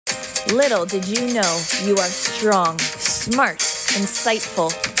Little did you know you are strong, smart,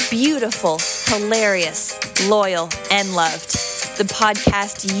 insightful, beautiful, hilarious, loyal, and loved. The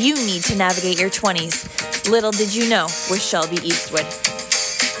podcast you need to navigate your 20s. Little did you know with Shelby Eastwood.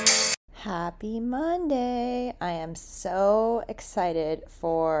 Happy Monday. I am so excited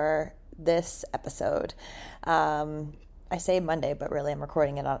for this episode. I say Monday, but really I'm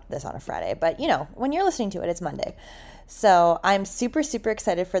recording this on a Friday. But you know, when you're listening to it, it's Monday. So I'm super, super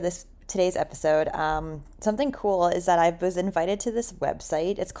excited for today's episode. Something cool is that I was invited to this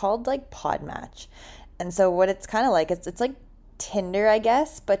website. It's called like Podmatch. And so what it's kind of like, it's like Tinder, I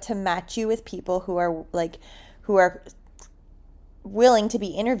guess, but to match you with people who are willing to be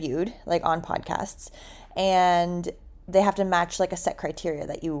interviewed like on podcasts, and they have to match like a set criteria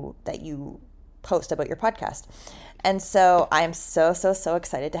that you post about your podcast. And so I'm so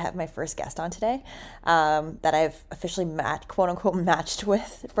excited to have my first guest on today, that I've officially quote unquote matched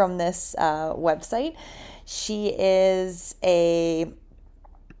with from this website. She is a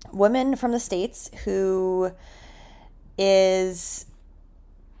woman from the States who her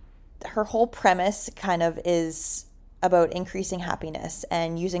whole premise kind of is about increasing happiness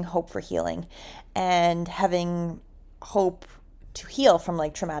and using hope for healing and having hope to heal from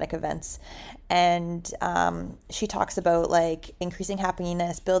like traumatic events. And she talks about like increasing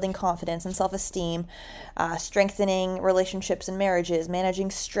happiness, building confidence and self-esteem, strengthening relationships and marriages,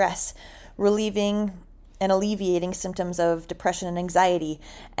 managing stress, relieving and alleviating symptoms of depression and anxiety.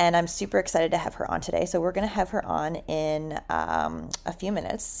 And I'm super excited to have her on today. So we're going to have her on in a few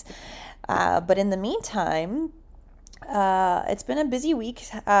minutes. But in the meantime, it's been a busy week.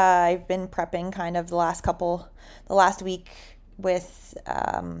 I've been prepping kind of the last week with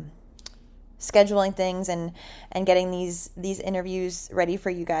scheduling things and getting these interviews ready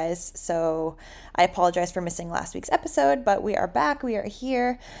for you guys. So I apologize for missing last week's episode, but we are back. We are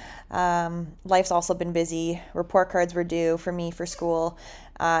here. Life's also been busy. Report cards were due for me for school.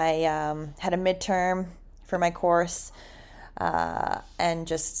 I had a midterm for my course, and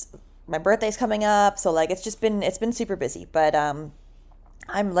just my birthday's coming up. So like it's been super busy, but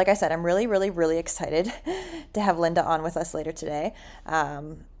I'm like I said, I'm really excited to have Linda on with us later today.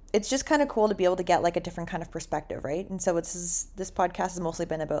 It's just kind of cool to be able to get like a different kind of perspective, right? And so this podcast has mostly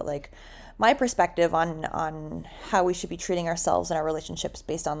been about like my perspective on how we should be treating ourselves and our relationships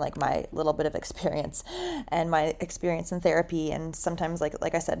based on like my little bit of experience and my experience in therapy. And sometimes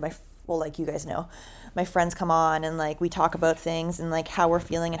like I said, like you guys know, my friends come on and like we talk about things and like how we're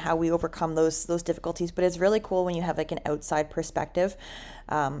feeling and how we overcome those difficulties. But it's really cool when you have like an outside perspective,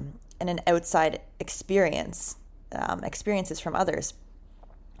 and an outside experiences from others,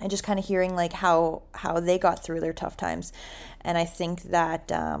 and just kind of hearing like how they got through their tough times. And I think that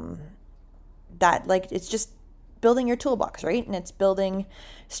that like it's just building your toolbox, right? And it's building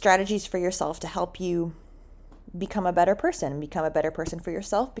strategies for yourself to help you become a better person for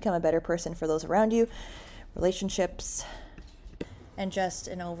yourself, become a better person for those around you, relationships, and just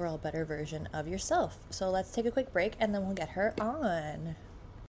an overall better version of yourself. So let's take a quick break and then we'll get her on.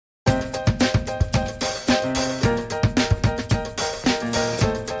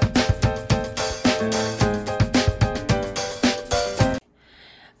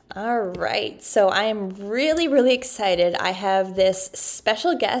 All right, so I am really excited. I have this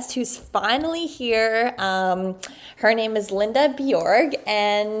special guest who's finally here. Her name is Linda Bjorg,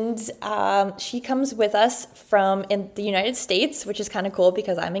 and she comes with us from in the United States, which is kind of cool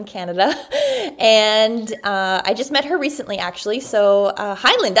because I'm in Canada. And I just met her recently, actually. So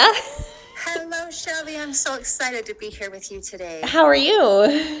hi, Linda. Hello, Shelby. I'm so excited to be here with you today. How are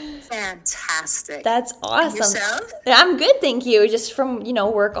you? Fantastic. That's awesome. Yourself? I'm good, thank you. Just from,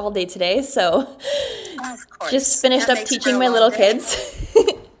 work all day today, so of course. Just finished up teaching my little kids.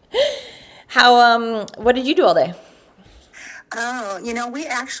 What did you do all day? Oh, we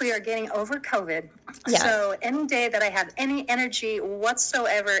actually are getting over COVID. Yeah. So any day that I have any energy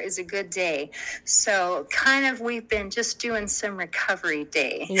whatsoever is a good day. So kind of we've been just doing some recovery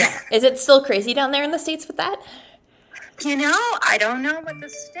day. Yeah. Is it still crazy down there in the States with that? I don't know what the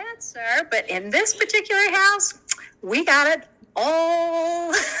stats are, but in this particular house, we got it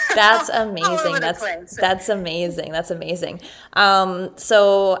all. That's amazing. All over the place. That's amazing. That's amazing.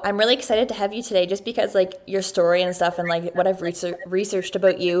 So I'm really excited to have you today, just because like your story and stuff and like what I've researched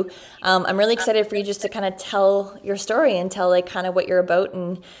about you. I'm really excited for you just to kind of tell your story and tell like kind of what you're about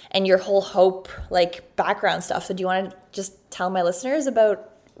and your whole hope like background stuff. So do you want to just tell my listeners about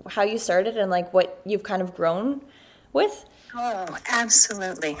how you started and like what you've kind of grown with? Oh,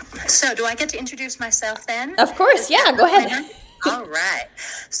 absolutely. So do I get to introduce myself then? Of course. Yeah, go ahead. All right.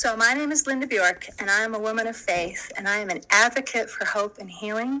 So my name is Linda Bjork, and I am a woman of faith, and I am an advocate for hope and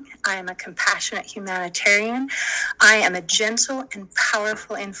healing. I am a compassionate humanitarian. I am a gentle and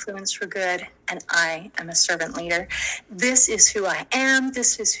powerful influence for good, and I am a servant leader. This is who I am.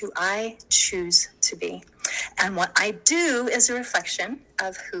 This is who I choose to be. And what I do is a reflection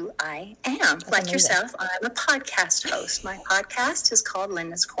of who I am. That's like amazing. Yourself, I'm a podcast host. My podcast is called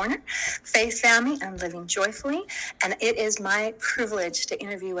Linda's Corner, Faith, Family, and Living Joyfully. And it is my privilege to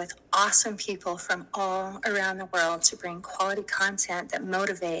interview with awesome people from all around the world to bring quality content that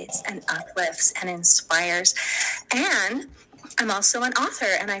motivates and uplifts and inspires. And I'm also an author,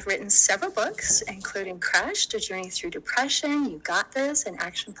 and I've written several books, including Crushed, A Journey Through Depression, You Got This, An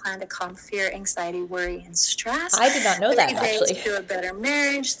Action Plan to Calm Fear, Anxiety, Worry, and Stress. I did not know that, 30 actually. Days to a Better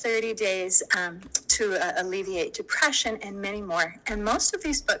Marriage, 30 Days to Alleviate Depression, and many more. And most of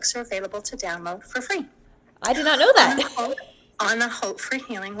these books are available to download for free. I did not know that. On the Hope for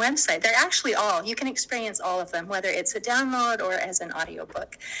Healing website. They're actually you can experience all of them, whether it's a download or as an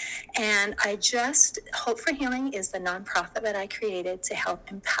audiobook. And Hope for Healing is the nonprofit that I created to help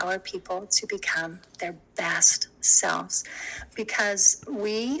empower people to become their best selves, because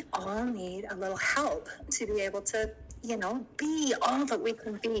we all need a little help to be able to be all that we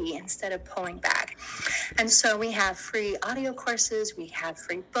can be instead of pulling back. And so we have free audio courses, we have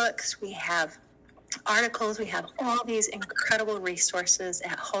free books, we have articles, we have all these incredible resources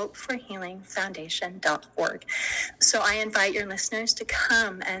at hopeforhealingfoundation.org. So I invite your listeners to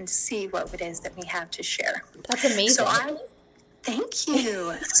come and see what it is that we have to share. That's amazing. Thank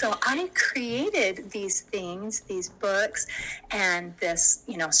you. So I created these things, these books, and this,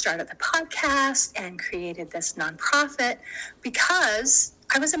 started the podcast and created this nonprofit because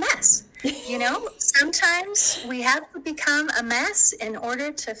I was a mess. Sometimes we have to become a mess in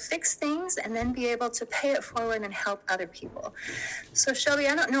order to fix things and then be able to pay it forward and help other people. So Shelby,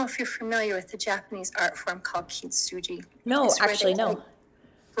 I don't know if you're familiar with the Japanese art form called kintsugi. No, actually, no.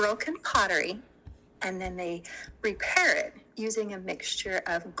 Broken pottery, and then they repair it using a mixture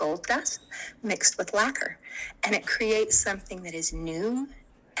of gold dust mixed with lacquer. And it creates something that is new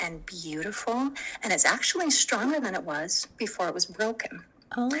and beautiful, and it's actually stronger than it was before it was broken.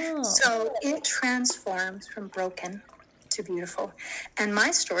 Oh. So it transforms from broken to beautiful. And my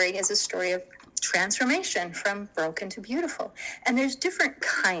story is a story of transformation from broken to beautiful. And there's different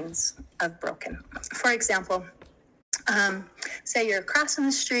kinds of broken. For example, say you're crossing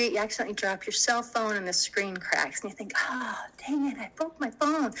the street, you accidentally drop your cell phone and the screen cracks, and you think, dang it, I broke my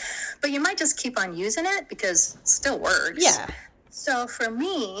phone. But you might just keep on using it because it still works. Yeah. So for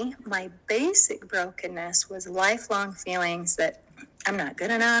me, my basic brokenness was lifelong feelings that I'm not good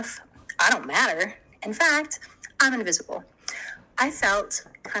enough, I don't matter. In fact, I'm invisible. I felt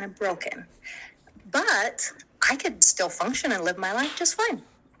kind of broken, but I could still function and live my life just fine.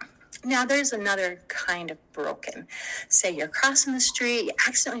 Now, there's another kind of broken. Say you're crossing the street, you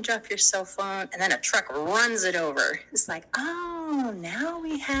accidentally drop your cell phone, and then a truck runs it over. It's like, now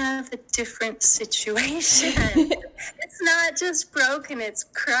we have a different situation. It's not just broken, it's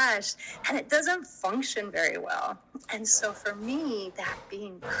crushed, and it doesn't function very well. And so for me, that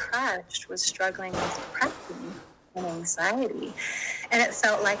being crushed was struggling with depression and anxiety. And it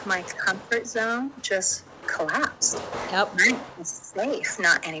felt like my comfort zone just collapsed. Yep. I was safe,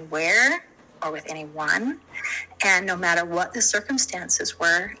 not anywhere or with anyone. And no matter what the circumstances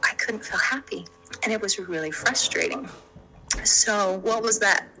were, I couldn't feel happy. And it was really frustrating. So what was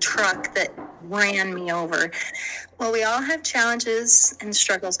that truck that ran me over? Well, we all have challenges and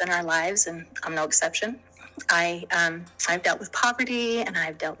struggles in our lives, and I'm no exception. I've dealt with poverty, and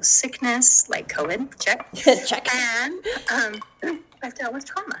I've dealt with sickness, like COVID, check. Check. And I've dealt with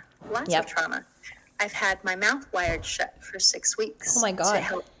trauma, lots of trauma. I've had my mouth wired shut for 6 weeks. Oh my God. To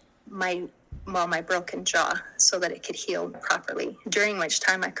help my broken jaw so that it could heal properly, during which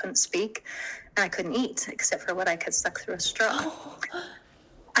time I couldn't speak and I couldn't eat except for what I could suck through a straw.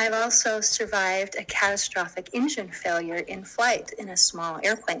 I've also survived a catastrophic engine failure in flight in a small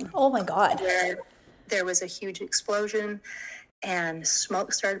airplane. Oh my God. Where there was a huge explosion and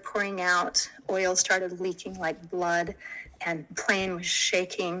smoke started pouring out, oil started leaking like blood, and the plane was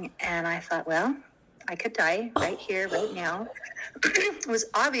shaking. And I thought, well, I could die right here, right now. It was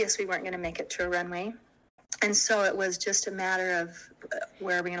obvious we weren't going to make it to a runway. And so it was just a matter of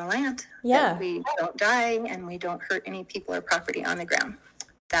where are we going to land? Yeah. That we don't die and we don't hurt any people or property on the ground.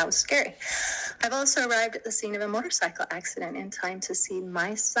 That was scary. I've also arrived at the scene of a motorcycle accident in time to see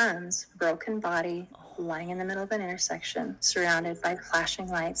my son's broken body lying in the middle of an intersection, surrounded by flashing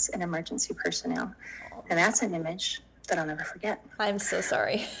lights and emergency personnel. And that's an image that I'll never forget. I'm so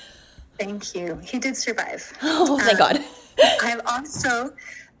sorry. Thank you. He did survive. Oh, thank God. I've also,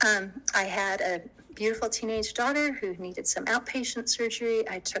 I had a beautiful teenage daughter who needed some outpatient surgery.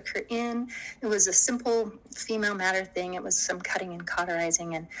 I took her in. It was a simple female matter thing. It was some cutting and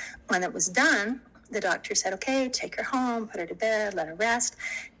cauterizing. And when it was done, the doctor said, okay, take her home, put her to bed, let her rest.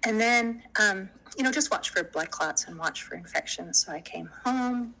 And then, just watch for blood clots and watch for infections. So I came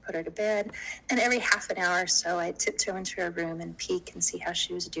home, put her to bed, and every half an hour or so I'd tiptoe into her room and peek and see how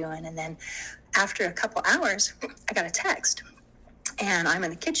she was doing. And then after a couple hours, I got a text. And I'm in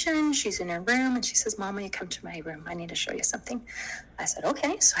the kitchen, she's in her room, and she says, Mama, you come to my room. I need to show you something. I said,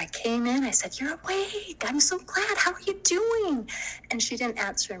 okay. So I came in, I said, you're awake. I'm so glad. How are you doing? And she didn't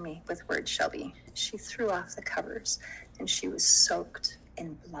answer me with words, Shelby. She threw off the covers, and she was soaked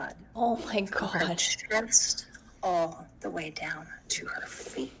in blood. Oh my From her God. chest all the way down to her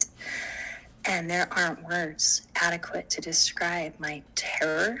feet. And there aren't words adequate to describe my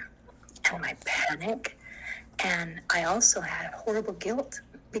terror and my panic. And I also had horrible guilt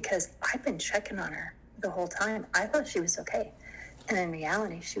because I've been checking on her the whole time. I thought she was okay. And in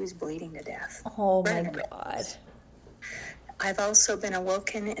reality, she was bleeding to death. Oh Right my in her God. face. I've also been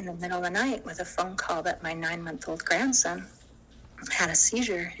awoken in the middle of the night with a phone call that my 9-month-old grandson had a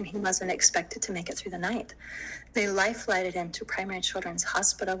seizure and he wasn't expected to make it through the night. They life-flighted him to Primary Children's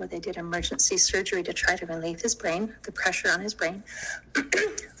Hospital where they did emergency surgery to try to relieve his brain, the pressure on his brain,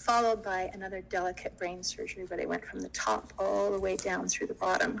 followed by another delicate brain surgery where they went from the top all the way down through the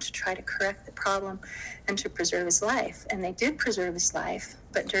bottom to try to correct the problem and to preserve his life. And they did preserve his life,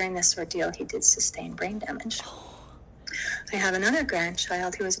 but during this ordeal, he did sustain brain damage. I have another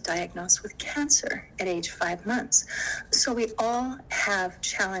grandchild who was diagnosed with cancer at age 5 months. So we all have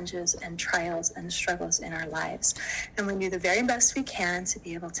challenges and trials and struggles in our lives. And we do the very best we can to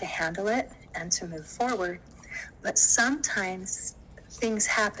be able to handle it and to move forward. But sometimes things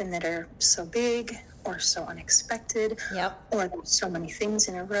happen that are so big or so unexpected, or there's so many things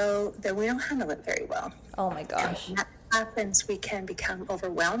in a row that we don't handle it very well. Oh my gosh. And when that happens, we can become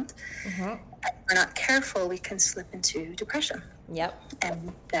overwhelmed. If we're not careful, we can slip into depression.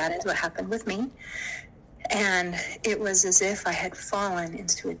 And that is what happened with me. And it was as if I had fallen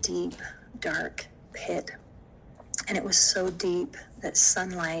into a deep, dark pit. And it was so deep that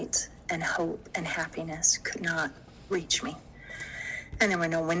sunlight and hope and happiness could not reach me. And there were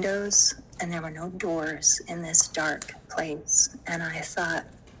no windows and there were no doors in this dark place. And I thought,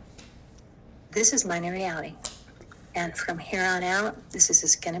 this is my new reality. And from here on out, this is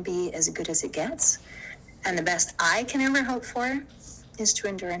just going to be as good as it gets. And the best I can ever hope for is to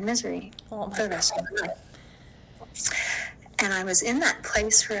endure in misery for the rest of my life. And I was in that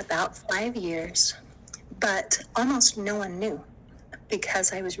place for about 5 years, but almost no one knew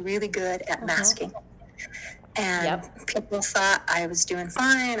because I was really good at masking. And people thought I was doing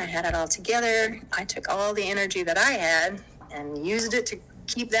fine. I had it all together. I took all the energy that I had and used it to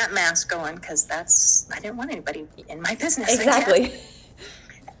keep that mask going because I didn't want anybody in my business. Exactly.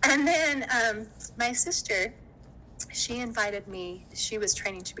 And then my sister, she invited me. She was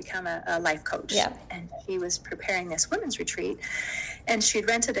training to become a life coach. And she was preparing this women's retreat. And she'd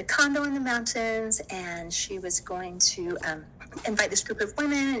rented a condo in the mountains. And she was going to invite this group of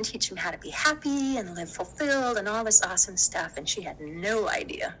women and teach them how to be happy and live fulfilled and all this awesome stuff. And she had no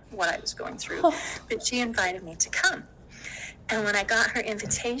idea what I was going through. But she invited me to come. And when I got her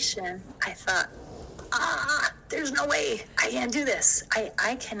invitation, I thought, there's no way I can't do this.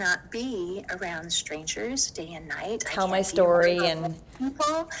 I cannot be around strangers day and night. Tell my story and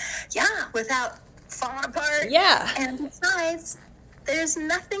people. Without falling apart. And besides, there's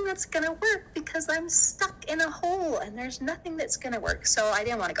nothing that's going to work because I'm stuck in a hole and there's nothing that's going to work. So I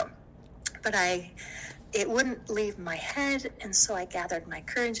didn't want to go. But it wouldn't leave my head, and so I gathered my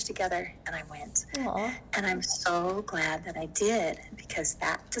courage together and I went. And I'm so glad that I did because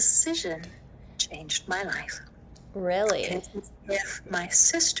that decision changed my life. Really? It's as if my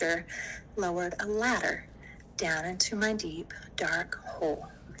sister lowered a ladder down into my deep, dark hole,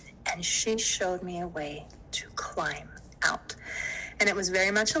 and she showed me a way to climb out. And it was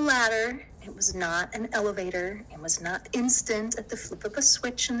very much a ladder. It was not an elevator. It was not instant at the flip of a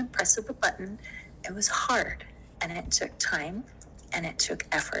switch and the press of a button. It was hard, and it took time, and it took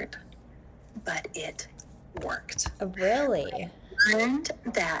effort, but it worked. Really? I learned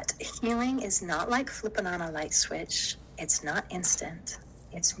that healing is not like flipping on a light switch. It's not instant.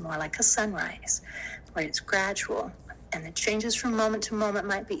 It's more like a sunrise, where it's gradual, and the changes from moment to moment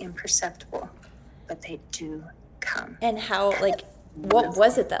might be imperceptible, but they do come. And how, what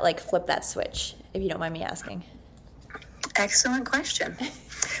was it that, flipped that switch, if you don't mind me asking? Excellent question.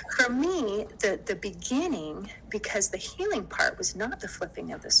 for me, the beginning, because the healing part was not the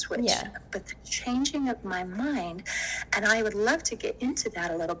flipping of the switch, but the changing of my mind. And I would love to get into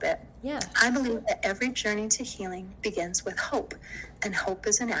that a little bit. Yeah. I believe that every journey to healing begins with hope. And hope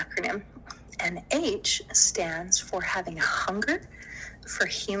is an acronym. And H stands for having a hunger for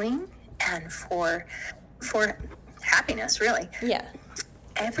healing and for happiness, really. Yeah.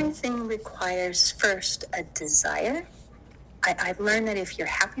 Everything requires first a desire. I've learned that if you're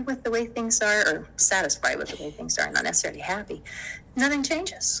happy with the way things are, or satisfied with the way things are, not necessarily happy, nothing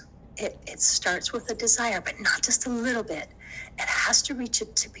changes. It starts with a desire, but not just a little bit. It has to reach a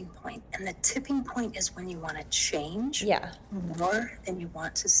tipping point. And the tipping point is when you want to change more than you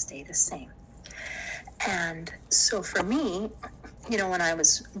want to stay the same. And so for me, when I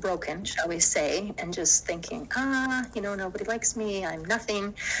was broken, shall we say, and just thinking, nobody likes me, I'm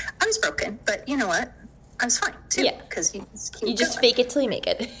nothing. I was broken, but you know what? I was fine too. Yeah. Because you just fake it till you make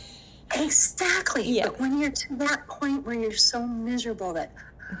it. Exactly. Yeah. But when you're to that point where you're so miserable that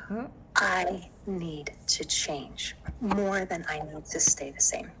I need to change more than I need to stay the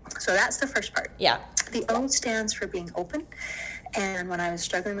same. So that's the first part. Yeah. The O stands for being open. And when I was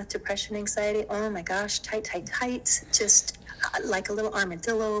struggling with depression, anxiety, oh my gosh, tight, just like a little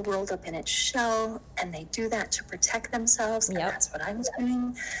armadillo rolled up in its shell. And they do that to protect themselves. And that's what I was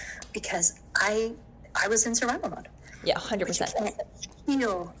doing because I was in survival mode. Yeah, 100%. But you can't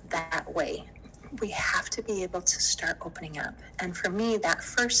feel that way. We have to be able to start opening up. And for me, that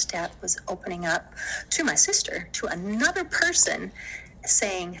first step was opening up to my sister, to another person,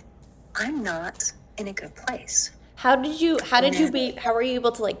 saying, I'm not in a good place. How were you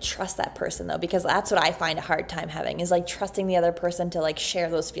able to trust that person though? Because that's what I find a hard time having is trusting the other person to share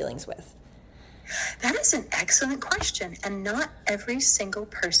those feelings with. That is an excellent question. And not every single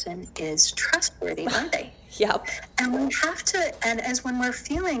person is trustworthy, are they? Yep. And we have to, and as when we're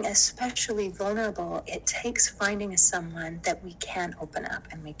feeling especially vulnerable, it takes finding someone that we can open up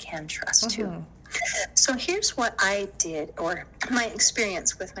and we can trust to. So here's what I did, or my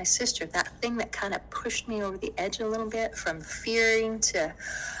experience with my sister, that thing that kind of pushed me over the edge a little bit from fearing to,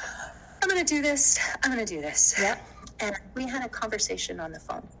 I'm going to do this. Yep. And we had a conversation on the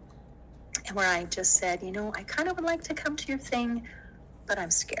phone. And where I just said, I kind of would like to come to your thing, but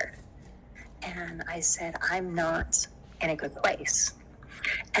I'm scared. And I said, I'm not in a good place.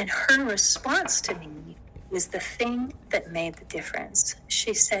 And her response to me was the thing that made the difference.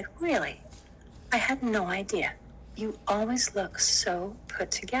 She said, really? I had no idea. You always look so put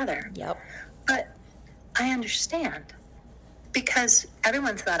together. Yep. But I understand. Because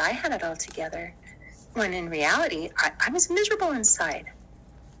everyone thought I had it all together, when in reality, I was miserable inside.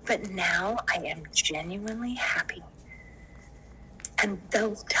 But now I am genuinely happy. And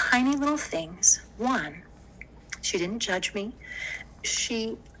those tiny little things, one, she didn't judge me.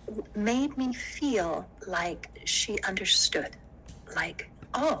 She made me feel like she understood. Like,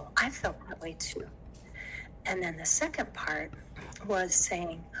 oh, I felt that way too. And then the second part was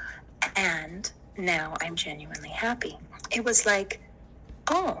saying, and now I'm genuinely happy. It was like,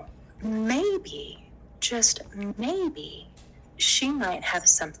 oh, maybe, just maybe, she might have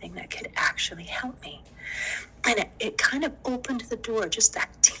something that could actually help me. And it kind of opened the door, just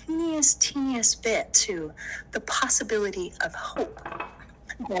that teeniest bit, to the possibility of hope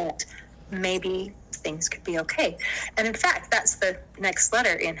that maybe things could be okay. And in fact, that's the next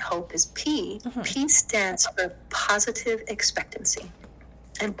letter in hope is P. P stands for positive expectancy.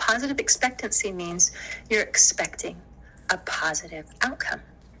 And positive expectancy means you're expecting a positive outcome.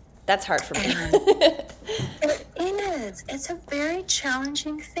 That's hard for me. It is. It's a very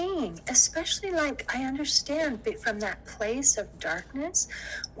challenging thing, especially I understand from that place of darkness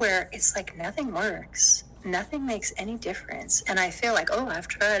where it's like nothing works. Nothing makes any difference. And I feel like, oh, I've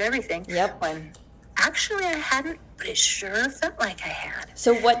tried everything. Yep. When actually I hadn't, but it sure felt like I had.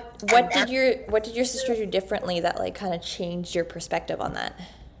 So what did your sister do differently that kind of changed your perspective on that?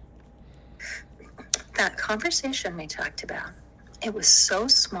 That conversation we talked about. It was so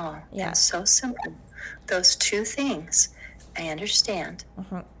small and so simple. Those two things, I understand,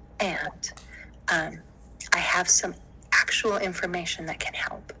 and I have some actual information that can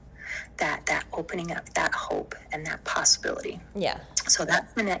help. That opening up, that hope, and that possibility. Yeah. So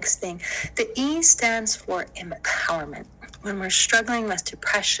that's the next thing. The E stands for empowerment. When we're struggling with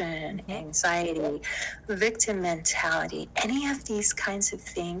depression, anxiety, victim mentality, any of these kinds of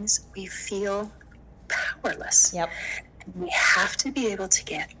things, we feel powerless. Yep. We have to be able to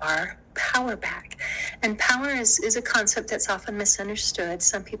get our power back. And power is a concept that's often misunderstood.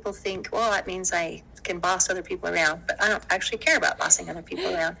 Some people think, well, that means I can boss other people around, but I don't actually care about bossing other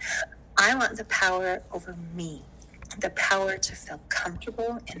people around. I want the power over me. the power to feel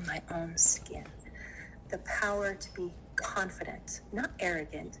comfortable in my own skin, the power to be confident, not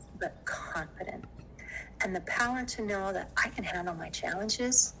arrogant, but confident, and the power to know that I can handle my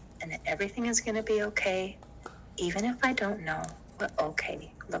challenges and that everything is going to be okay, even if I don't know what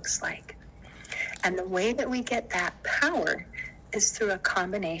okay looks like. And the way that we get that power is through a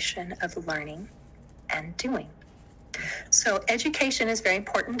combination of learning and doing. So education is very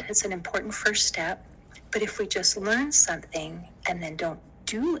important. It's an important first step. But if we just learn something and then don't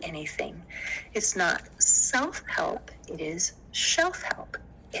do anything, it's not self-help, it is shelf-help.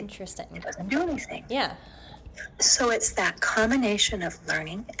 Interesting. It doesn't do anything. Yeah. So it's that combination of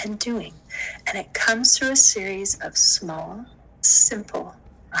learning and doing. And it comes through a series of small, simple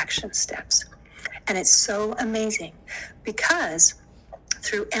action steps. And it's so amazing because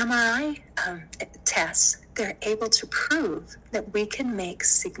through MRI tests, they're able to prove that we can make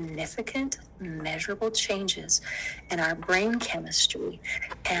significant, measurable changes in our brain chemistry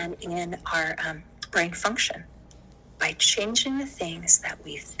and in our brain function by changing the things that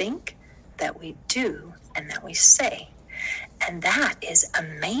we think, that we do, and that we say. And that is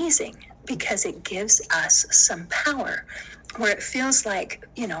amazing because it gives us some power where it feels like,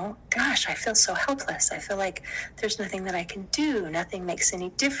 gosh, I feel so helpless. I feel like there's nothing that I can do. Nothing makes any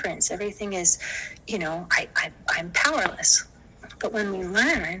difference. Everything is, I'm powerless. But when we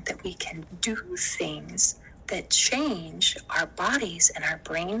learn that we can do things that change our bodies and our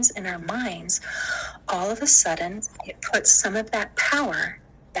brains and our minds, all of a sudden it puts some of that power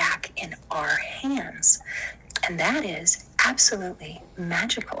back in our hands. And that is absolutely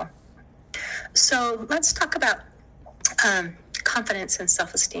magical. So let's talk about confidence and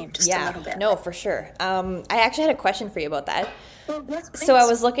self-esteem just a little bit. No, for sure. I actually had a question for you about that. Well, yes, please. So I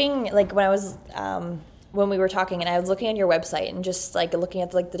was looking, like when we were talking, and I was looking on your website and just like looking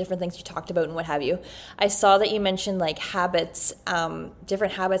at like the different things you talked about and what have you. I saw that you mentioned like habits,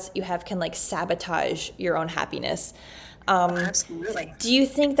 different habits that you have can like sabotage your own happiness. Absolutely. Do you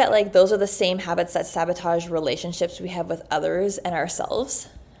think that like those are the same habits that sabotage relationships we have with others and ourselves?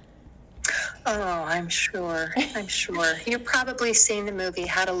 Oh, I'm sure. You've probably seen the movie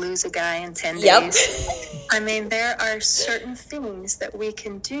How to Lose a Guy in 10 Yep. Days. I mean, there are certain things that we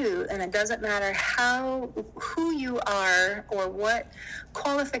can do, and it doesn't matter who you are or what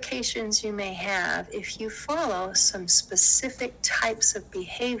qualifications you may have. If you follow some specific types of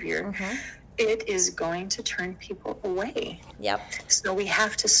behavior, it is going to turn people away. Yep. So we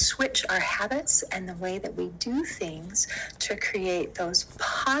have to switch our habits and the way that we do things to create those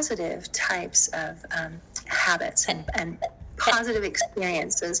positive types of habits and positive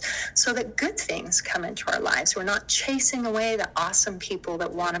experiences so that good things come into our lives. We're not chasing away the awesome people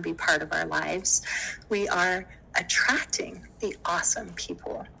that want to be part of our lives. We are attracting the awesome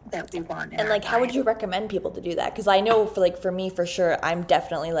people that we want in And our like, how would you recommend people to do that? Because I know for me, for sure, I'm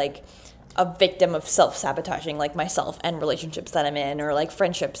definitely like a victim of self-sabotaging, like myself and relationships that I'm in, or like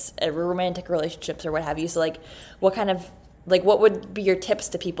friendships, romantic relationships, or what have you. So like, what would be your tips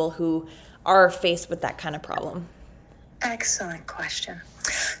to people who are faced with that kind of problem? Excellent question.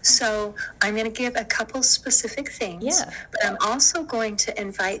 So I'm going to give a couple specific things, but I'm also going to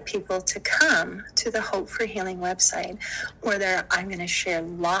invite people to come to the Hope for Healing website where I'm going to share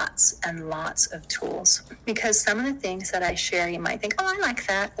lots and lots of tools, because some of the things that I share, you might think, oh, I like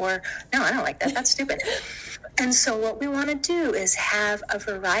that, or no, I don't like that. That's stupid. And so what we want to do is have a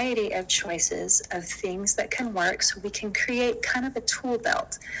variety of choices of things that can work, so we can create kind of a tool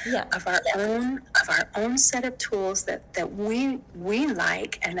belt of our own set of tools that we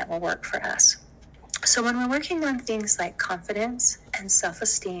like and that will work for us. So when we're working on things like confidence and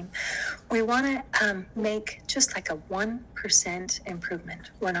self-esteem, we want to make just like a 1% improvement.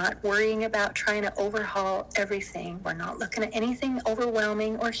 We're not worrying about trying to overhaul everything. We're not looking at anything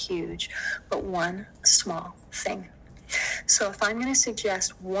overwhelming or huge, but one small thing. So if I'm going to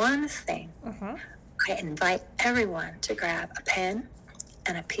suggest one thing, I invite everyone to grab a pen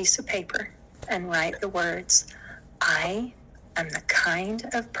and a piece of paper and write the words, I am the kind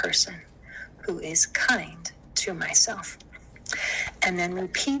of person who is kind to myself. And then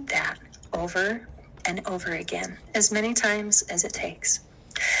repeat that over and over again, as many times as it takes.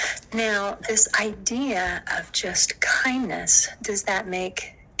 Now, this idea of just kindness, does that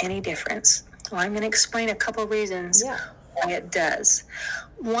make any difference? Well, I'm going to explain a couple reasons why it does.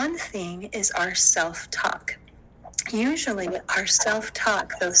 One thing is our self-talk. Usually our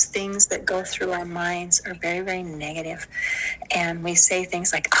self-talk, those things that go through our minds, are very, very negative. And we say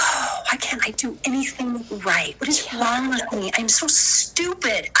things like, oh, why can't I do anything right? What is wrong with me? I'm so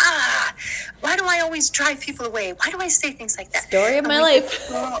stupid. Why do I always drive people away? Why do I say things like that? Story of my life.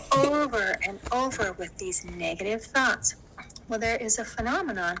 Go over and over with these negative thoughts. Well, there is a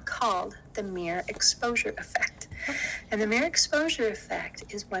phenomenon called the mere exposure effect. And the mere exposure effect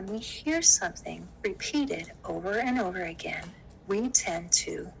is when we hear something repeated over and over again, we tend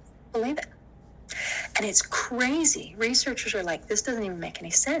to believe it. And it's crazy. Researchers are like, this doesn't even make any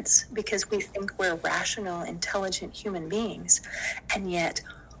sense, because we think we're rational, intelligent human beings. And yet,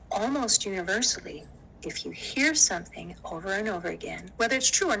 almost universally, if you hear something over and over again, whether it's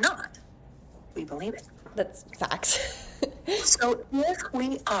true or not, we believe it. That's facts. So if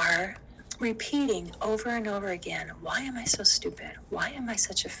we are repeating over and over again, why am I so stupid? Why am I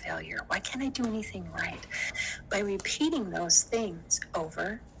such a failure? Why can't I do anything right? By repeating those things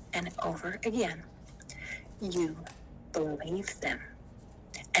over and over again, you believe them.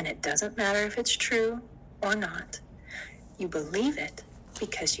 And it doesn't matter if it's true or not. You believe it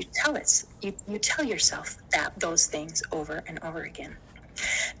because you tell yourself those things over and over again.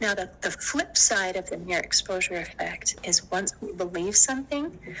 Now, the flip side of the mere exposure effect is once we believe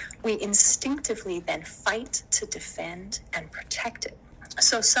something, we instinctively then fight to defend and protect it.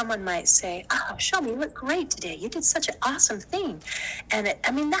 So someone might say, oh, Shelby, you look great today. You did such an awesome thing. And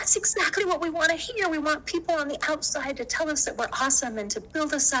that's exactly what we want to hear. We want people on the outside to tell us that we're awesome and to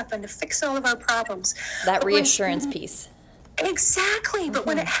build us up and to fix all of our problems. That reassurance piece. Exactly. But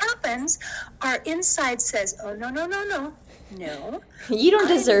when it happens, our inside says, oh, no. No, you don't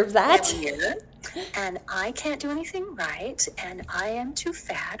deserve that. Failure, and I can't do anything right, and I am too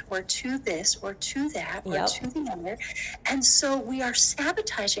fat, or too this, or too that, or too the other. And so we are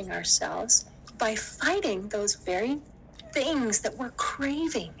sabotaging ourselves by fighting those very things that we're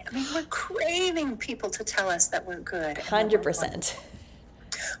craving. I mean, we're craving people to tell us that we're good. 100%.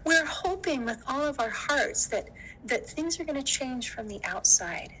 We're hoping with all of our hearts that things are going to change from the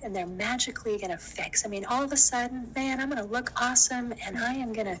outside and they're magically going to fix. I mean, all of a sudden, man, I'm going to look awesome and I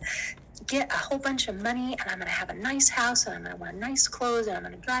am going to get a whole bunch of money and I'm going to have a nice house and I'm going to wear nice clothes and I'm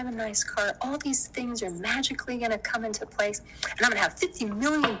going to drive a nice car. All these things are magically going to come into place and I'm going to have 50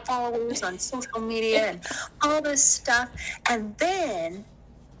 million followers on social media and all this stuff. And then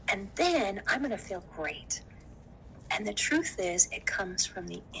I'm going to feel great. And the truth is, it comes from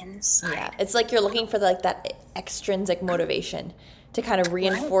the inside. Yeah, it's like you're looking for that extrinsic motivation to kind of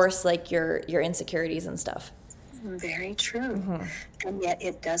reinforce your insecurities and stuff. Very true. Mm-hmm. And yet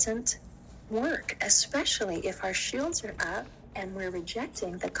it doesn't work, especially if our shields are up and we're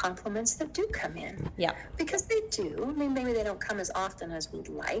rejecting the compliments that do come in. Yeah. Because they do. I mean, maybe they don't come as often as we'd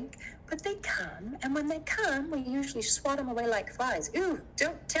like, but they come. And when they come, we usually swat them away like flies. Ooh,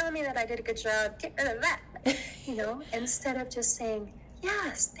 don't tell me that I did a good job. Get rid of that. Instead of just saying,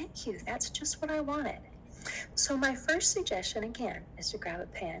 yes, thank you. That's just what I wanted. So my first suggestion, again, is to grab a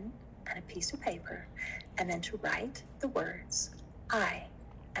pen and a piece of paper and then to write the words, I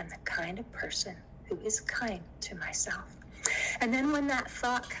am the kind of person who is kind to myself. And then when that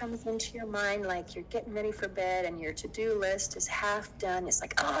thought comes into your mind, like you're getting ready for bed and your to-do list is half done, it's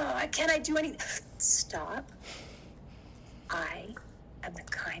like, oh, can't I do anything? Stop. I am the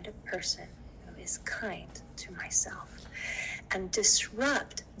kind of person who is kind to myself. And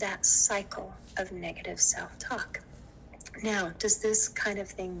disrupt that cycle of negative self-talk. Now, does this kind of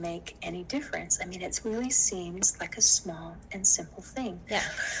thing make any difference? I mean, it really seems like a small and simple thing. Yeah.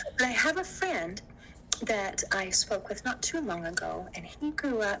 But I have a friend that I spoke with not too long ago, and he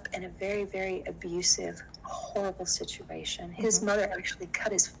grew up in a very, very abusive, horrible situation. His mother actually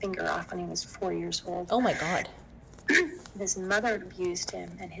cut his finger off when he was 4 years old. Oh my God. His mother abused him,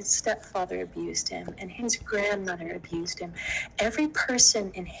 and his stepfather abused him, and his grandmother abused him. Every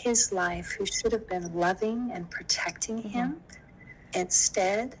person in his life who should have been loving and protecting him,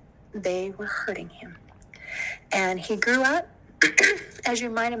 instead, they were hurting him. And he grew up, as you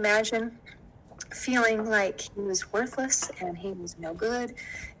might imagine, feeling like he was worthless and he was no good.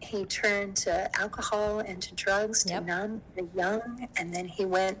 He turned to alcohol and to drugs to numb the young, and then he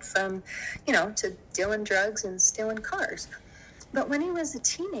went from, to dealing drugs and stealing cars. But when he was a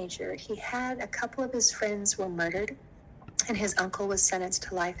teenager, he had a couple of his friends were murdered, and his uncle was sentenced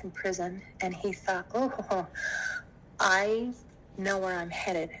to life in prison, and he thought, I know where I'm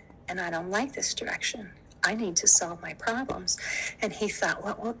headed, and I don't like this direction. I need to solve my problems. And he thought,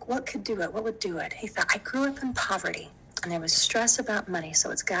 what could do it? What would do it? He thought, I grew up in poverty and there was stress about money, so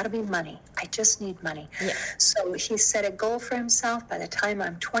it's got to be money. I just need money. Yeah. So he set a goal for himself. By the time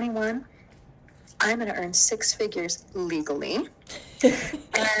I'm 21, I'm going to earn 6 figures legally.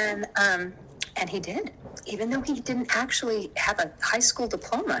 And And he did. Even though he didn't actually have a high school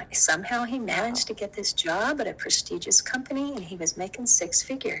diploma, somehow he managed to get this job at a prestigious company, and he was making six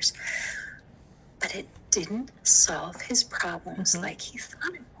figures. But it didn't solve his problems like he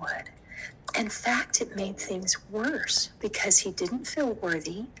thought it would. In fact, it made things worse because he didn't feel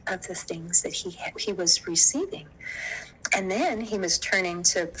worthy of the things that he was receiving. And then he was turning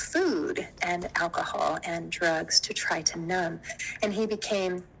to food and alcohol and drugs to try to numb. And he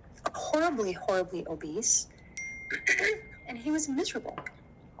became horribly, horribly obese. And he was miserable.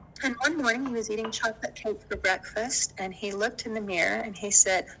 And one morning he was eating chocolate cake for breakfast, and he looked in the mirror and he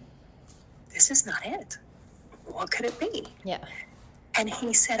said, "This is not it. What could it be?" Yeah. And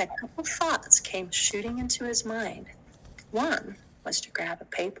he said a couple thoughts came shooting into his mind. One was to grab a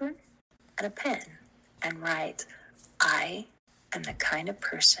paper and a pen and write, "I am the kind of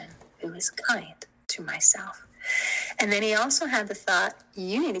person who is kind to myself." And then he also had the thought,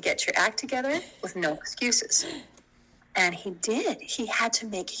 "You need to get your act together with no excuses." And he did. He had to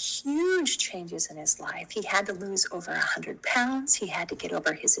make huge changes in his life. He had to lose over 100 pounds. He had to get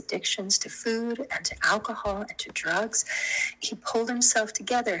over his addictions to food and to alcohol and to drugs. He pulled himself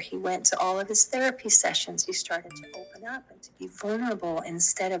together. He went to all of his therapy sessions. He started to open up and to be vulnerable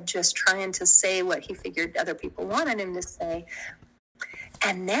instead of just trying to say what he figured other people wanted him to say.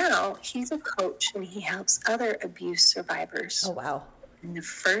 And now he's a coach and he helps other abuse survivors. Oh, wow. And the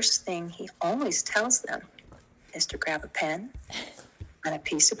first thing he always tells them is to grab a pen and a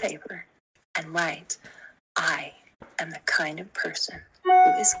piece of paper and write, "I am the kind of person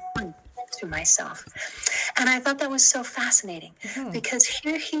who is kind to myself." And I thought that was so fascinating because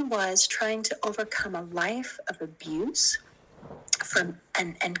here he was trying to overcome a life of abuse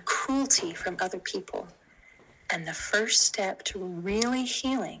and cruelty from other people. And the first step to really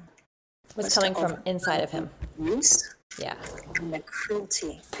healing was coming from inside of him. Abuse. Yeah. And the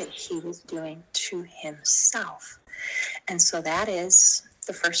cruelty that he was doing to himself. And so that is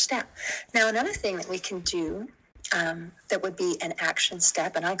the first step. Now, another thing that we can do that would be an action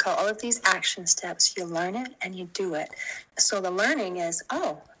step, and I call all of these action steps, you learn it and you do it. So the learning is,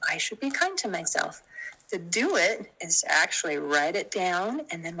 oh, I should be kind to myself. The do it is to actually write it down,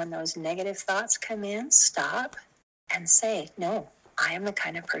 and then when those negative thoughts come in, stop and say, "No, I am the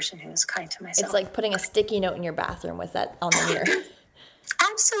kind of person who is kind to myself." It's like putting a sticky note in your bathroom with that on the mirror.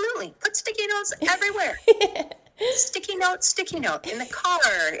 Absolutely. Put sticky notes everywhere. Sticky note in the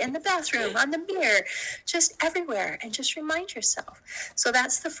car, in the bathroom, on the mirror, just everywhere, and just remind yourself. So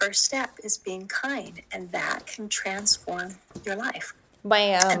that's the first step, is being kind, and that can transform your life.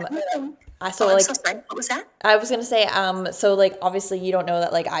 So I'm so sorry. What was that? I was gonna say, so like obviously you don't know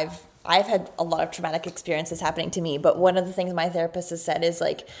that like I've had a lot of traumatic experiences happening to me, but one of the things my therapist has said is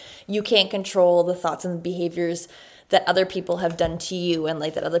like you can't control the thoughts and the behaviors that other people have done to you and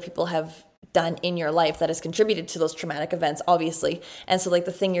like that other people have done in your life that has contributed to those traumatic events, obviously. And so like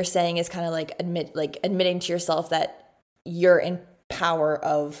the thing you're saying is kind of like admitting to yourself that you're in power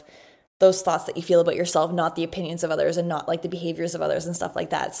of those thoughts that you feel about yourself, not the opinions of others and not like the behaviors of others and stuff like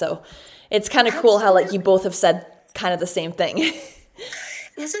that. So it's kind of cool how like you both have said kind of the same thing.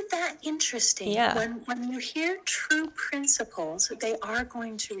 Isn't that interesting? Yeah. When you hear true principles, they are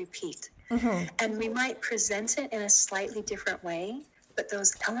going to repeat. And we might present it in a slightly different way, but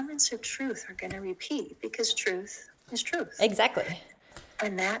those elements of truth are going to repeat because truth is truth. Exactly.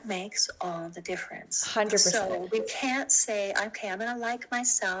 And that makes all the difference. 100%. So we can't say, okay, I'm going to like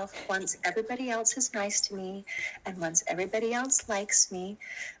myself once everybody else is nice to me and once everybody else likes me,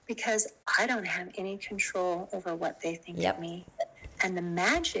 because I don't have any control over what they think of me. And the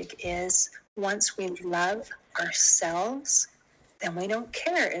magic is once we love ourselves, then we don't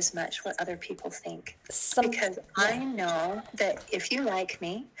care as much what other people think. Because I know that if you like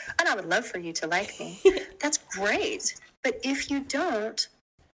me, and I would love for you to like me, that's great. But if you don't,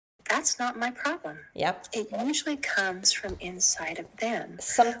 that's not my problem. Yep. It usually comes from inside of them,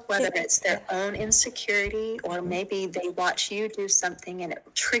 whether it's their own insecurity or maybe they watch you do something and it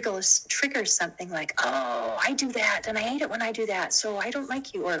triggers something like, oh, I do that and I hate it when I do that, so I don't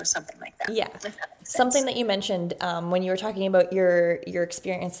like you, or something like that. Yeah. Something that you mentioned when you were talking about your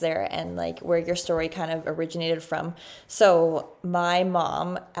experience there and like where your story kind of originated from. So my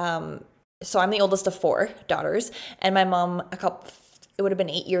mom, so I'm the oldest of 4 daughters, and my mom it would have been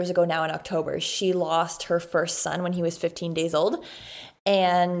 8 years ago now in October, she lost her first son when he was 15 days old.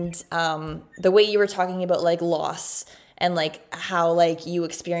 And the way you were talking about like loss and like how like you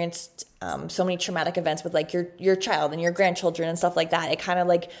experienced so many traumatic events with like your child and your grandchildren and stuff like that, it kind of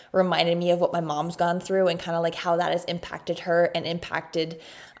like reminded me of what my mom's gone through and kind of like how that has impacted her and impacted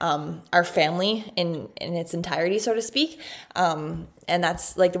our family in its entirety, so to speak. And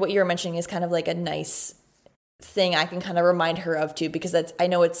that's like what you were mentioning is kind of like a nice thing I can kind of remind her of too, because I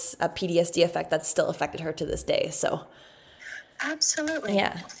know it's a PTSD effect that's still affected her to this day. So absolutely.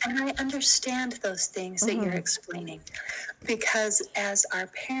 Yeah. And I understand those things that you're explaining, because as our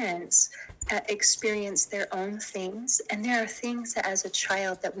parents experience their own things, and there are things that as a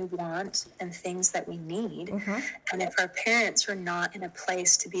child that we want and things that we need. And if our parents are not in a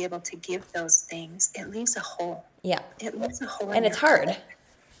place to be able to give those things, it leaves a hole. Yeah. It leaves a hole. And it's hard.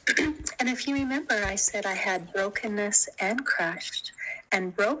 And if you remember, I said I had brokenness and crushed,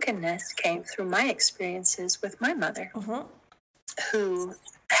 and brokenness came through my experiences with my mother, who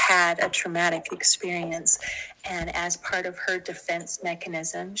had a traumatic experience. And as part of her defense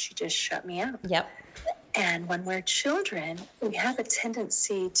mechanism, she just shut me out. Yep. And when we're children, we have a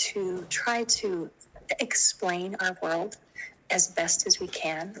tendency to try to explain our world as best as we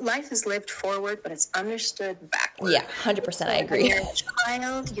can. Life is lived forward, but it's understood backward. Yeah, 100%. I agree. When you're a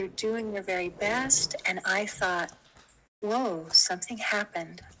child, you're doing your very best. And I thought, whoa, something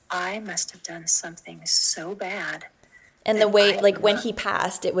happened. I must have done something so bad. And the way, like, when he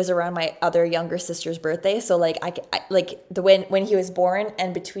passed, it was around my other younger sister's birthday. So, like, I like, when he was born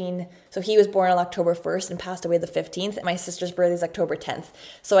and between, so he was born on October 1st and passed away the 15th, and my sister's birthday is October 10th.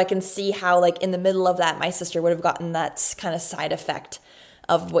 So I can see how, like, in the middle of that, my sister would have gotten that kind of side effect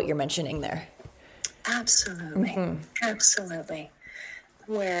of what you're mentioning there. Absolutely. Absolutely.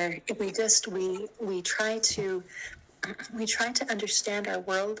 Where we try to understand our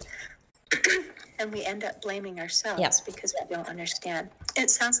world, and we end up blaming ourselves because we don't understand. It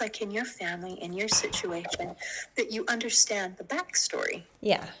sounds like in your family, in your situation, that you understand the backstory.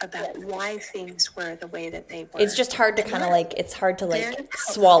 Yeah. About why things were the way that they were. It's just hard to kind of like, it's hard to like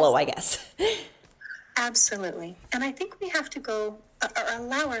swallow, I guess. Absolutely. And I think we have to go, or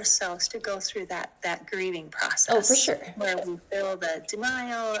allow ourselves to go through that grieving process. Oh, for sure. Where we feel the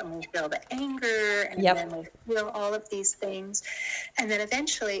denial and we feel the anger, and then we feel all of these things. And then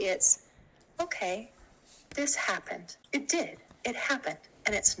eventually it's, okay, this happened. It did. It happened.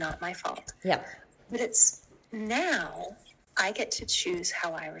 And it's not my fault. Yeah. But it's now I get to choose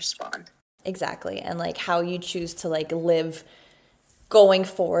how I respond. Exactly. And like how you choose to like live going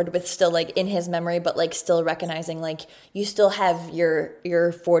forward with still like in his memory, but like still recognizing like you still have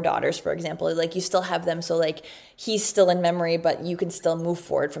your 4 daughters, for example, like you still have them. So like he's still in memory, but you can still move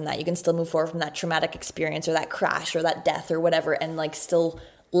forward from that. You can still move forward from that traumatic experience or that crash or that death or whatever, and like still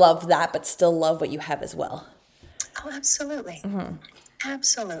love that, but still love what you have as well. Oh, absolutely.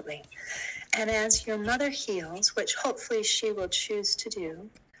 Absolutely. And as your mother heals, which hopefully she will choose to do,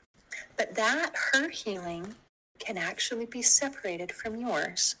 but that her healing can actually be separated from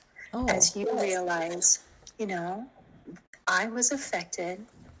yours. As you realize, you know, I was affected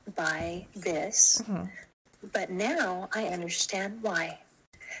by this, but now I understand why.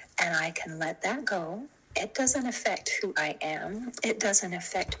 And I can let that go. It doesn't affect who I am. It doesn't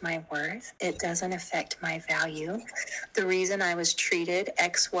affect my worth. It doesn't affect my value. The reason I was treated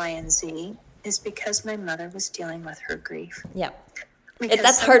X, Y, and Z is because my mother was dealing with her grief. Yeah. Because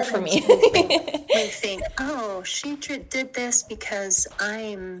that's hard for me. we think, oh, she did this because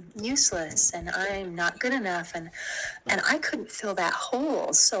I'm useless and I'm not good enough. And I couldn't fill that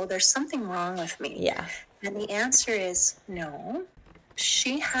hole. So there's something wrong with me. Yeah. And the answer is no.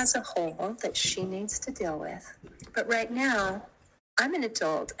 She has a hole that she needs to deal with. But right now, I'm an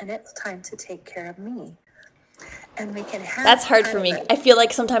adult and it's time to take care of me. And we can have that's hard for me. I feel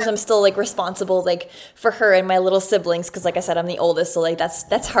like sometimes I'm still like responsible like for her and my little siblings, because like I said, I'm the oldest, so like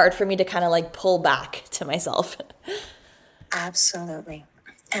that's hard for me to kind of like pull back to myself. Absolutely.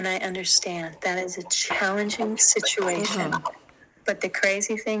 And I understand that is a challenging situation. But the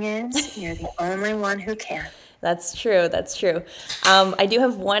crazy thing is, you're the only one who can. That's true. That's true. I do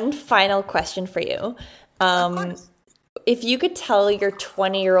have one final question for you. If you could tell your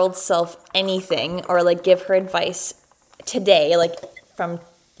 20-year-old self anything, or like give her advice today, like from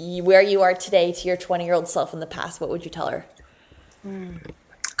where you are today to your 20-year-old self in the past, what would you tell her?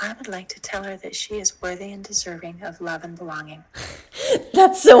 I would like to tell her that she is worthy and deserving of love and belonging.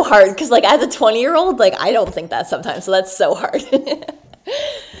 That's so hard, because like as a 20-year-old, like I don't think that sometimes, so that's so hard.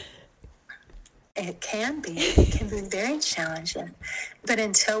 It can be very challenging. But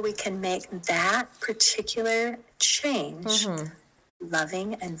until we can make that particular change,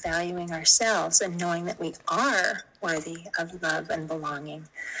 loving and valuing ourselves and knowing that we are worthy of love and belonging,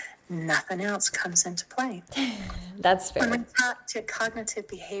 nothing else comes into play. That's fair. When we talk to cognitive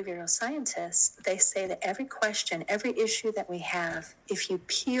behavioral scientists, they say that every question, every issue that we have, if you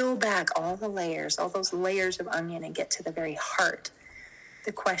peel back all the layers, all those layers of onion and get to the very heart,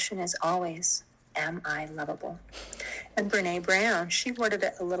 the question is always, am I lovable? And Brene Brown, she worded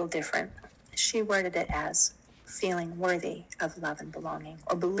it a little different. She worded it as feeling worthy of love and belonging,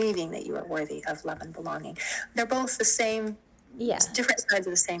 or believing that you are worthy of love and belonging. They're both the same, different sides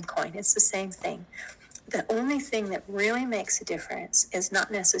of the same coin. It's the same thing. The only thing that really makes a difference is not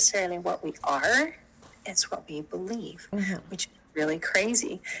necessarily what we are, it's what we believe, which is really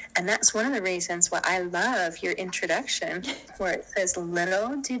crazy. And that's one of the reasons why I love your introduction, where it says,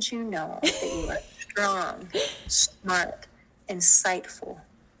 little did you know that you are strong, smart, insightful,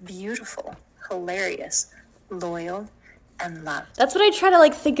 beautiful, hilarious, loyal, and loved. That's what I try to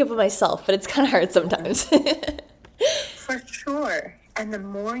like think of myself, but it's kind of hard sometimes. For sure. And the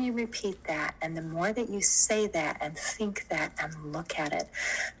more you repeat that, and the more that you say that and think that and look at it,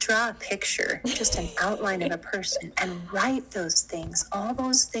 draw a picture, just an outline of a person, and write those things, all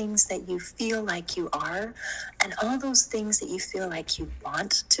those things that you feel like you are, and all those things that you feel like you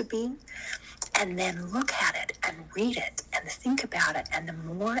want to be. And then look at it and read it and think about it. And the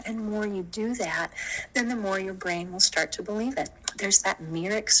more and more you do that, then the more your brain will start to believe it. There's that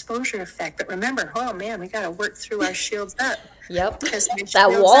mere exposure effect. But remember, oh man, we got to work through our shields up. Yep.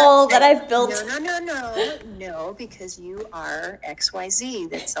 That wall that I've built. No, because you are XYZ.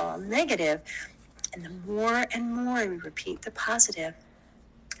 That's all negative. And the more and more we repeat the positive,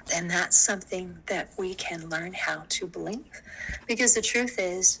 then that's something that we can learn how to believe. Because the truth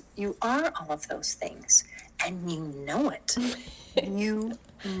is, you are all of those things, and you know it. You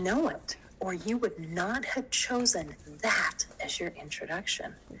know it, or you would not have chosen that as your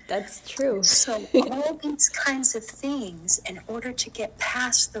introduction. That's true. So all these kinds of things, in order to get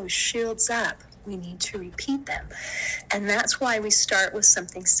past those shields up, we need to repeat them. And that's why we start with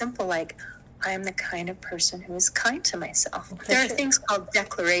something simple like, I am the kind of person who is kind to myself. There are things called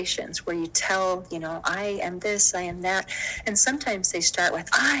declarations where you tell, I am this, I am that. And sometimes they start with,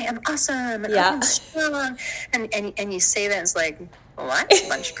 I am awesome, and I am strong. And you say that, and it's like, well, that's a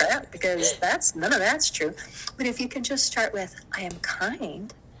bunch of crap, because none of that's true. But if you can just start with, I am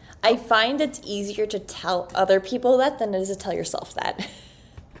kind. I find it's easier to tell other people that than it is to tell yourself that.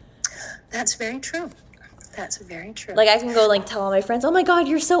 That's very true. That's very true. Like, I can go, tell all my friends, oh, my God,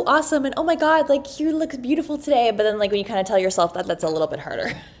 you're so awesome, and oh, my God, you look beautiful today. But then, when you kind of tell yourself that, that's a little bit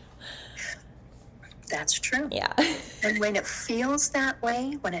harder. That's true. Yeah. And when it feels that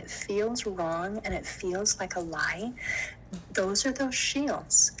way, when it feels wrong and it feels like a lie, those are those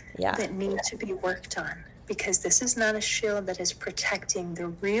shields that need to be worked on. Because this is not a shield that is protecting the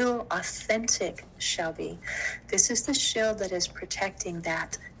real, authentic Shelby. This is the shield that is protecting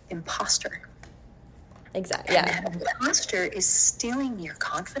that imposter. Exactly. And that imposter is stealing your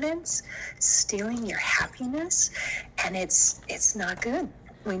confidence, stealing your happiness, and it's not good.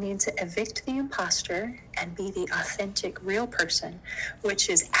 We need to evict the imposter and be the authentic, real person, which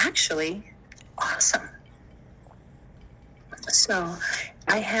is actually awesome. So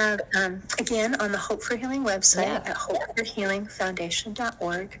I have, again, on the Hope for Healing website at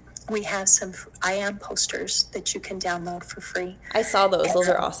hopeforhealingfoundation.org, we have some I Am posters that you can download for free. I saw those. Those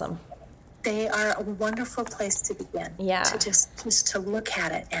are awesome. They are a wonderful place to begin. Yeah. To just to look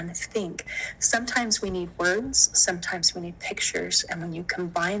at it and think. Sometimes we need words, sometimes we need pictures, and when you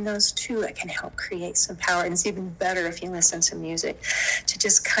combine those two, it can help create some power. And it's even better if you listen to music to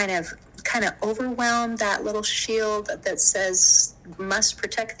just kind of overwhelm that little shield that says must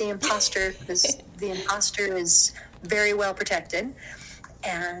protect the imposter, because the imposter is very well protected,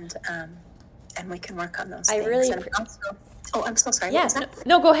 and we can work on those things. I'm so sorry. Yeah,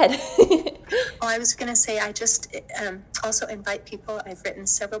 no, go ahead. I was going to say, I just also invite people. I've written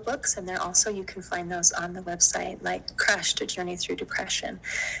several books, and you can find those on the website, like Crushed: A Journey Through Depression.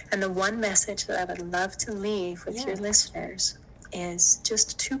 And the one message that I would love to leave with your listeners is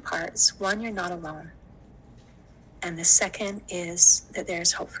just two parts. One, you're not alone. And the second is that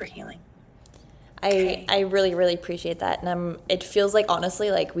there's hope for healing. I really, really appreciate that. And it feels like, honestly,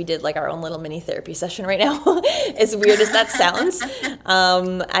 like we did our own little mini therapy session right now. As weird as that sounds.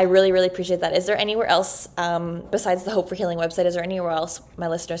 I really, really appreciate that. Is there anywhere else, besides the Hope for Healing website, is there anywhere else my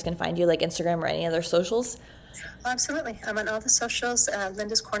listeners can find you, like Instagram or any other socials? Absolutely. I'm on all the socials,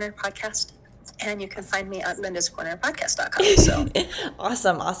 Linda's Corner Podcast. And you can find me at lindascornerpodcast.com. So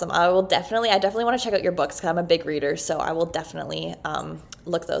Awesome. I definitely want to check out your books, because I'm a big reader, so I will definitely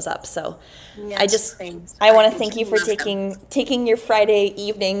look those up. So yes, I want to thank you for taking your Friday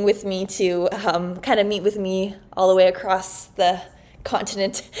evening with me to kind of meet with me all the way across the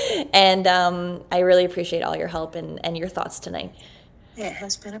continent. And I really appreciate all your help and your thoughts tonight. It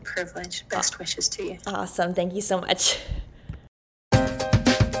has been a privilege. Best wishes to you. Awesome. Thank you so much.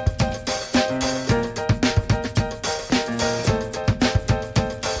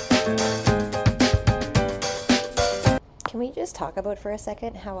 Can we just talk about for a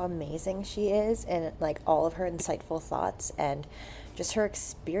second how amazing she is and like all of her insightful thoughts and just her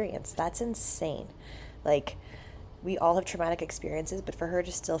experience? That's insane. Like, we all have traumatic experiences, but for her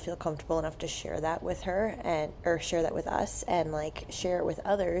to still feel comfortable enough to share that with her or share that with us and like share it with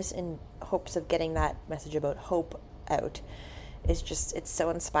others in hopes of getting that message about hope out is just, it's so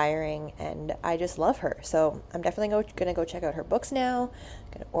inspiring, and I just love her. So I'm definitely gonna go check out her books now.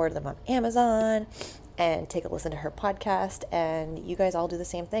 I'm gonna order them on Amazon and take a listen to her podcast, and you guys all do the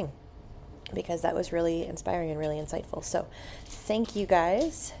same thing, because that was really inspiring and really insightful. So thank you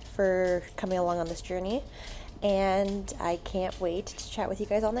guys for coming along on this journey, and I can't wait to chat with you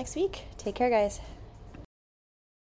guys all next week. Take care, guys.